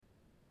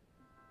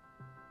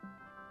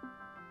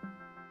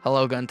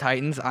Hello, Gun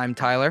Titans. I'm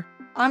Tyler,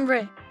 I'm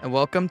Ray. and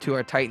welcome to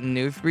our Titan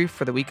News Brief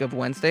for the week of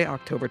Wednesday,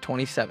 October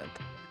 27th.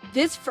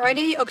 This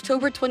Friday,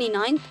 October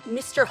 29th,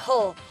 Mr.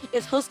 Hall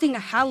is hosting a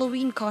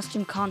Halloween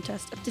costume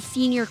contest at the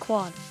senior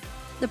quad.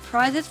 The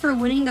prizes for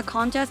winning the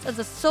contest as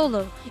a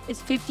solo is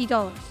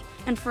 $50,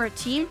 and for a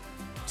team,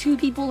 2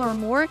 people or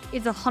more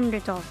is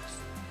 $100.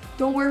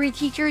 Don't worry,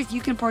 teachers,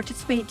 you can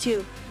participate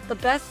too. The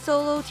Best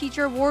Solo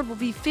Teacher Award will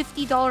be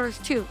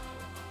 $50 too.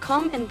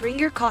 Come and bring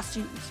your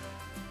costumes.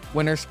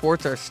 Winter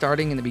sports are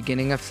starting in the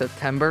beginning of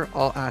September.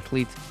 All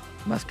athletes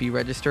must be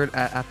registered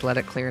at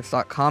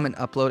athleticclearance.com and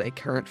upload a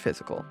current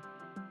physical.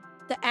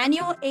 The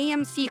annual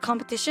AMC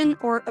competition,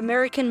 or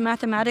American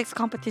Mathematics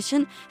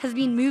Competition, has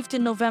been moved to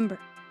November.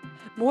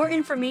 More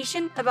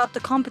information about the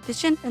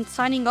competition and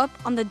signing up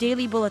on the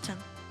daily bulletin.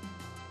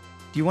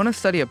 Do you want to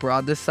study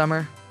abroad this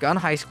summer? Gunn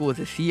High School is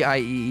a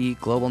CIEE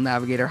Global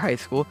Navigator high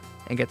school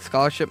and gets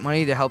scholarship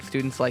money to help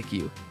students like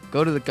you.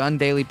 Go to the Gunn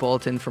Daily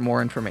Bulletin for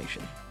more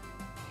information.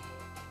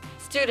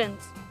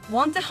 Students,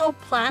 want to help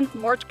plan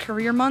March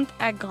Career Month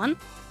at Gunn?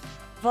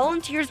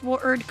 Volunteers will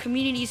earn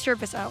community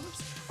service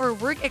hours or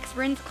work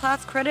experience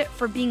class credit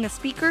for being a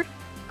speaker,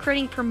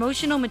 creating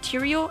promotional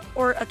material,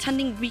 or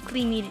attending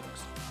weekly meetings.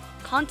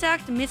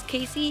 Contact Miss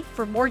Kaci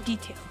for more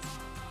details.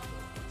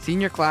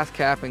 Senior class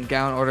cap and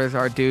gown orders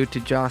are due to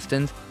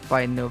Jostens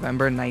by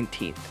November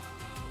 19th.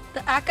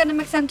 The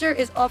Academic Center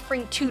is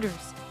offering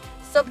tutors.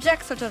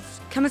 Subjects such as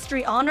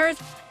Chemistry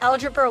Honors,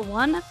 Algebra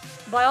 1,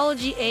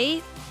 Biology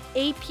A,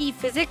 AP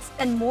Physics,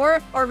 and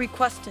more are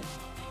requested.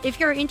 If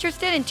you're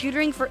interested in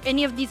tutoring for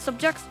any of these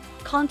subjects,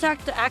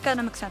 contact the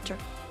Academic Center.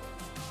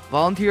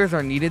 Volunteers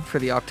are needed for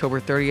the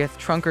October 30th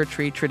Trunk or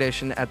Treat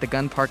tradition at the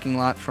Gunn parking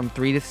lot from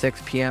 3 to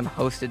 6 p.m.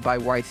 hosted by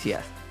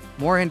YCS.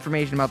 More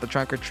information about the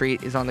Trunk or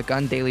Treat is on the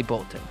Gunn Daily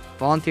Bulletin.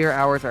 Volunteer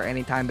hours are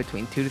anytime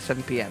between 2 to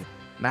 7 p.m.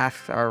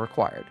 Masks are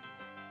required.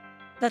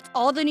 That's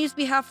all the news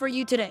we have for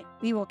you today.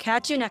 We will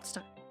catch you next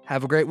time.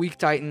 Have a great week,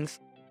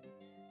 Titans.